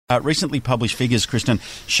Recently published figures, Kristen,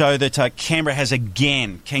 show that Canberra has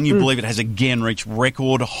again, can you believe it, has again reached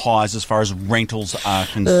record highs as far as rentals are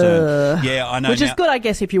concerned. Yeah, I know. Which is good, I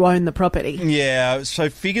guess, if you own the property. Yeah, so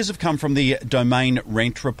figures have come from the Domain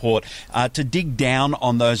Rent Report. To dig down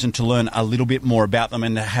on those and to learn a little bit more about them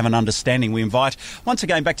and have an understanding, we invite, once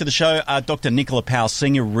again, back to the show, Dr. Nicola Powell,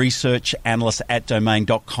 Senior Research Analyst at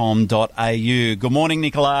domain.com.au. Good morning,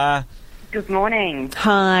 Nicola. Good morning.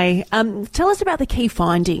 Hi. Tell us about the key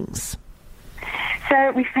findings.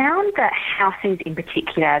 So we found that houses in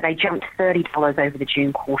particular, they jumped $30 over the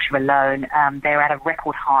June quarter alone. They're at a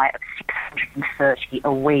record high of $630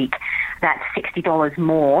 a week. That's $60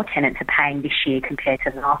 more tenants are paying this year compared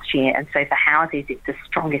to last year. And so for houses, it's the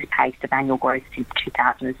strongest pace of annual growth since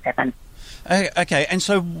 2007. Okay, and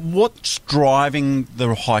so what's driving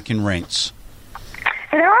the hike in rents?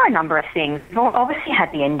 So there are a number of things. We've obviously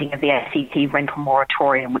had the ending of the ACT rental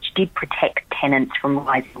moratorium, which did protect tenants from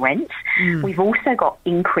rising rents. We've also got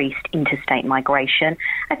increased interstate migration.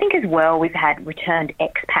 I think as well we've had returned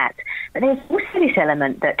expats. But there's also this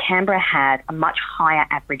element that Canberra has a much higher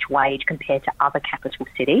average wage compared to other capital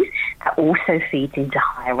cities. That also feeds into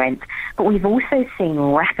higher rents. But we've also seen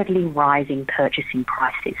rapidly rising purchasing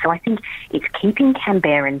prices. So I think it's keeping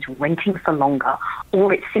Canberrans renting for longer,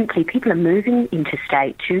 or it's simply people are moving interstate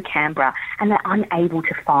to Canberra and they're unable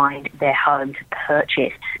to find their home to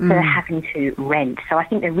purchase. So they're having to rent. So I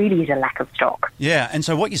think there really is a lack of stock. Yeah, and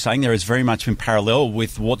so what you're saying there is very much in parallel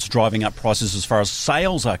with what's driving up prices as far as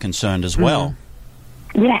sales are concerned as well.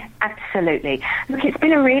 Yeah, absolutely. Look, it's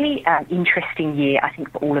been a really interesting year, I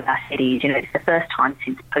think, for all of our cities. You know, it's the first time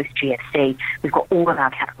since post-GFC we've got all of our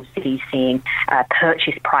capital cities seeing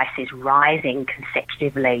purchase prices rising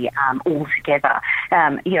consecutively all together.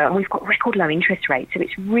 You know, and we've got record low interest rates, so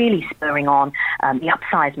it's really spurring on the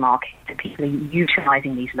upsize market, and people are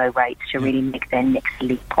utilising these low rates to really make their next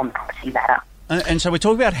leap on the property ladder. And so we're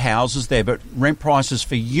talking about houses there, but rent prices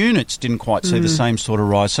for units didn't quite see the same sort of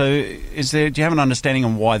rise. So do you have an understanding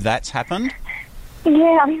on why that's happened?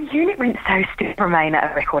 Yeah, I mean, unit rents, though, still remain at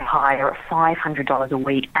a record high. They're at $500 a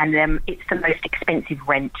week, and it's the most expensive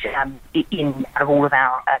rent in of all of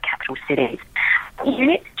our capital cities.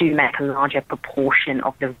 Units do make a larger proportion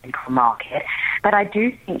of the rental market, but I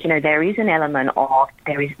do think, you know, there is an element of,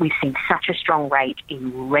 we've seen such a strong rate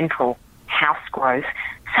in rental house growth.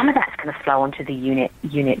 Some of that's going to flow onto the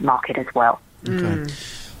unit market as well. Okay.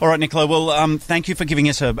 All right, Nicola. Well, thank you for giving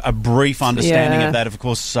us a brief understanding of that. Of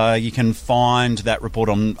course, you can find that report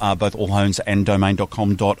on both allhomes and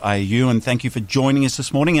domain.com.au. And thank you for joining us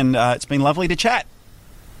this morning. And it's been lovely to chat.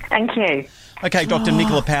 Thank you. Okay, Dr.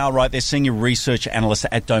 Nicola Powell, right there, Senior Research Analyst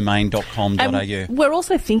at domain.com.au. We're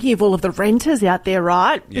also thinking of all of the renters out there,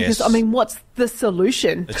 right? Yes. Because, I mean, what's the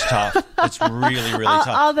solution? It's tough. It's really, really tough.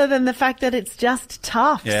 Other than the fact that it's just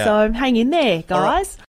tough. Yeah. So hang in there, guys.